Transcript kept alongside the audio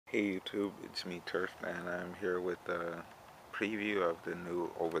Hey YouTube, it's me Turf, and I'm here with a preview of the new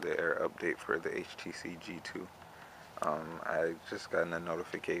over-the-air update for the HTC G2. I just got a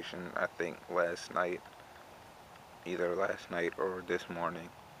notification, I think either last night or this morning,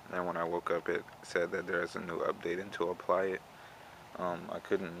 and when I woke up it said that there's a new update and to apply it. I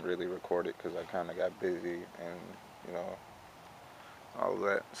couldn't really record it because I kind of got busy and, you know, all of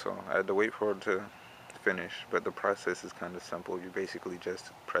that, so I had to wait for it to finish, but the process is kind of simple. You basically just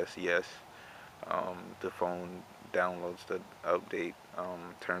press yes. The phone downloads the update,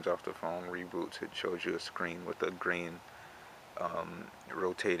 turns off the phone, reboots. It shows you a screen with a green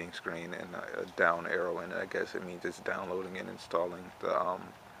rotating screen and a down arrow, and I guess it means it's downloading and installing the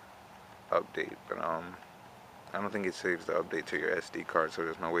update. But I don't think it saves the update to your SD card, so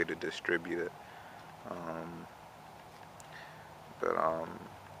there's no way to distribute it. Um, but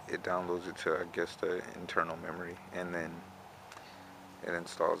it downloads it to, I guess, the internal memory, and then it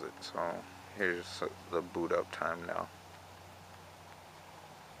installs it. So here's the boot up time now.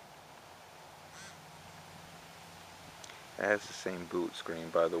 It has the same boot screen,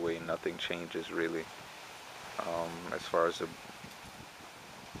 by the way. Nothing changes really as far as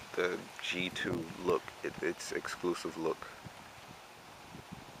the G2 look, its exclusive look.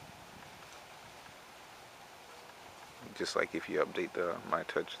 Just like if you update the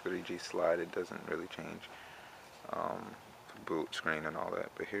mytouch 3G slide, it doesn't really change the boot screen and all that.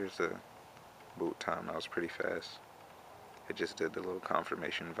 But here's the boot time. That was pretty fast. It just did the little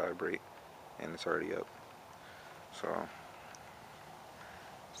confirmation vibrate, and it's already up. So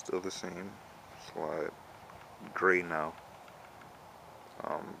still the same slide, gray now,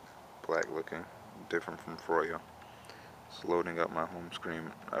 black looking, different from froyo. It's loading up my home screen,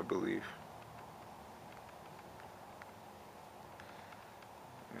 I believe.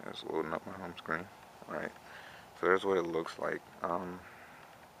 Yeah, it's loading up my home screen. Alright, so there's what it looks like.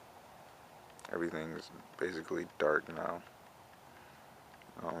 Everything is basically dark now.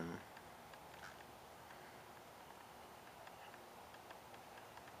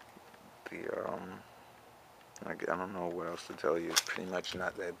 I don't know what else to tell you. It's pretty much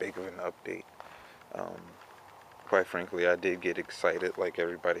not that big of an update. Um, quite frankly, I did get excited like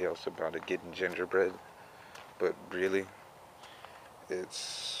everybody else about it getting gingerbread, but really,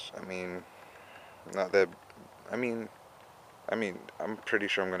 it's, not that, I mean, I'm pretty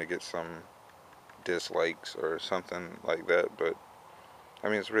sure I'm gonna get some dislikes or something like that, but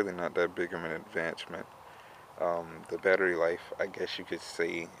it's really not that big of an advancement. The battery life, I guess you could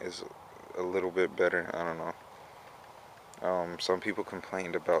say, is a little bit better. I don't know. Some people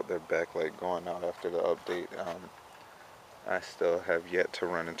complained about their backlight going out after the update. I still have yet to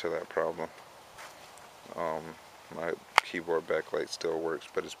run into that problem. My keyboard backlight still works,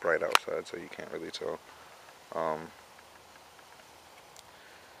 but it's bright outside, so you can't really tell. All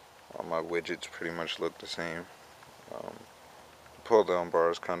my widgets pretty much look the same. The pull down bar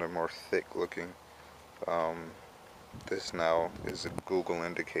is kind of more thick looking. This now is a Google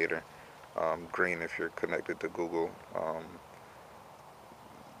indicator. Green if you're connected to Google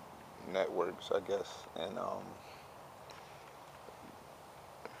networks, I guess, and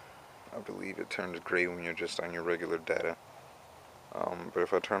I believe it turns gray when you're just on your regular data. But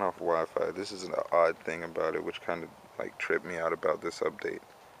if I turn off Wi-Fi, this is an odd thing about it, which kind of like tripped me out about this update.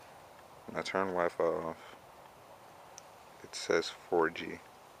 When I turn Wi-Fi off, it says 4G.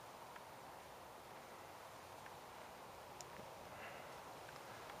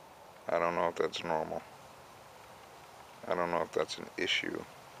 I don't know if that's normal. I don't know if that's an issue,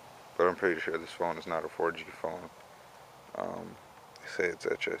 but I'm pretty sure this phone is not a 4G phone. They say it's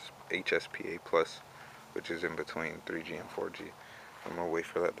HSPA plus, which is in between 3G and 4G. I'm gonna wait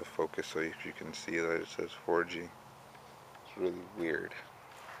for that to focus so you can see that it says 4G. It's really weird.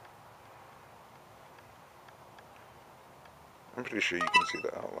 I'm pretty sure you can see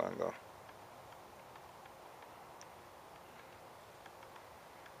the outline though.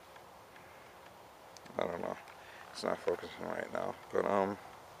 I don't know. It's not focusing right now, but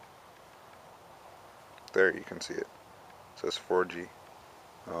there you can see it. It says 4G.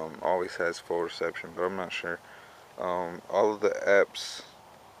 Always has full reception, but I'm not sure. All of the apps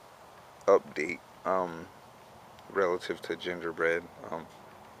update relative to Gingerbread,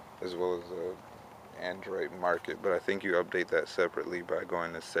 as well as the Android market, but I think you update that separately by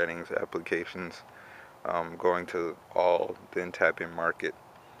going to settings, applications, going to all, then tapping market,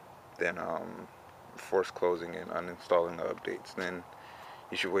 then force closing and uninstalling the updates. Then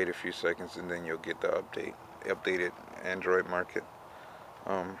you should wait a few seconds and then you'll get the updated Android market.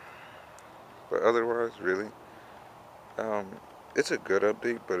 But otherwise, really, it's a good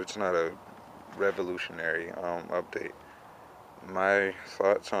update, but it's not a revolutionary update. My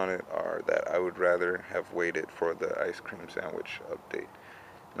thoughts on it are that I would rather have waited for the ice cream sandwich update.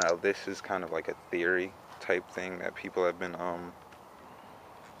 Now, this is kind of like a theory type thing that people have been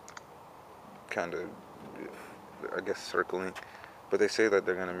kind of, I guess, circling. But they say that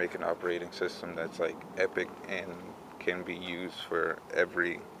they're going to make an operating system that's like epic and can be used for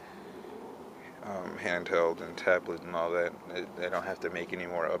every handheld and tablet and all that. They don't have to make any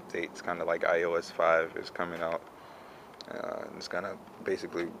more updates, kind of like iOS 5 is coming out. It's going to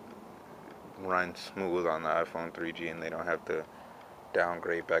basically run smooth on the iPhone 3G, and they don't have to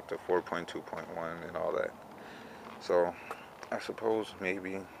downgrade back to 4.2.1 and all that. So I suppose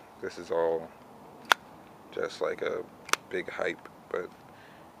maybe this is all just like a big hype, but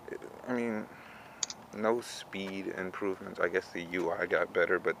I mean, no speed improvements. I guess the UI got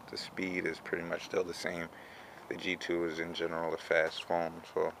better, but the speed is pretty much still the same. The G2 is in general a fast phone,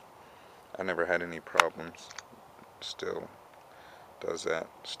 so I never had any problems. Still does that.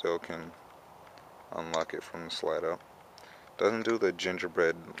 Still can unlock it from the slide out. Doesn't do the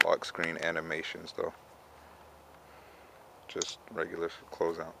gingerbread lock screen animations though. Just regular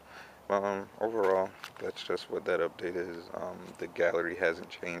closeout. Overall, that's just what that update is. The gallery hasn't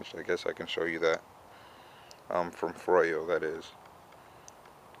changed. I guess I can show you that. From froyo, that is.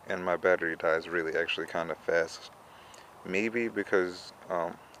 And my battery dies really actually kind of fast. Maybe because,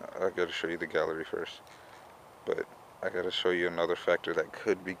 I gotta show you the gallery first. But I gotta show you another factor that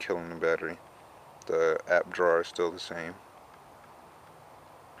could be killing the battery. The app drawer is still the same.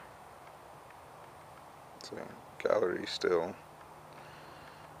 So, gallery still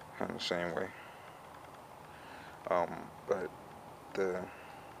kind of the same way. But the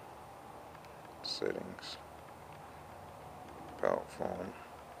settings, about phone,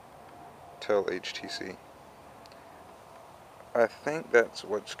 tell HTC. I think that's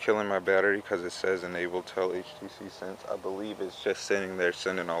what's killing my battery because it says enable tell HTC since. I believe it's just sitting there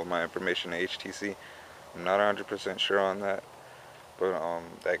sending all my information to HTC. I'm not 100% sure on that, but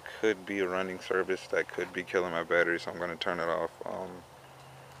that could be a running service that could be killing my battery, so I'm going to turn it off.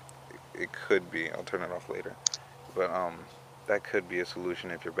 It could be. I'll turn it off later. But that could be a solution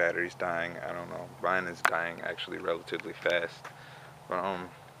if your battery's dying. I don't know. Mine is dying actually relatively fast. But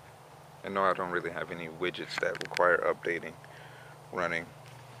I know I don't really have any widgets that require updating running.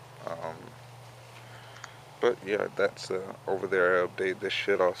 But yeah, that's the over-the-air update. This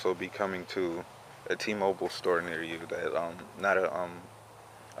should also be coming to a T-Mobile store near you. That not a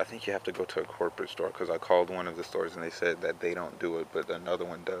I think you have to go to a corporate store because I called one of the stores and they said that they don't do it, but another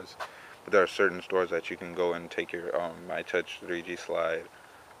one does. But there are certain stores that you can go and take your mytouch 3G slide,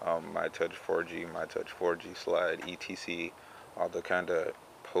 mytouch 4G, mytouch 4G slide, etc. All the kind of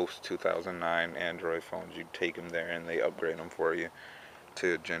post 2009 Android phones. You take them there and they upgrade them for you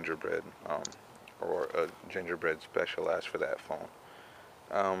to Gingerbread, or a Gingerbread specialized for that phone.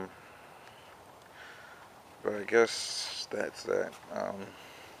 Um, but I guess that's that.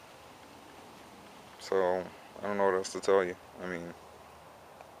 So I don't know what else to tell you. I mean,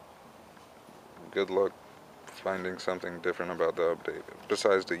 good luck finding something different about the update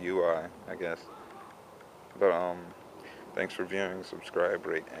besides the UI, I guess. But thanks for viewing, subscribe,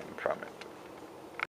 rate, and comment.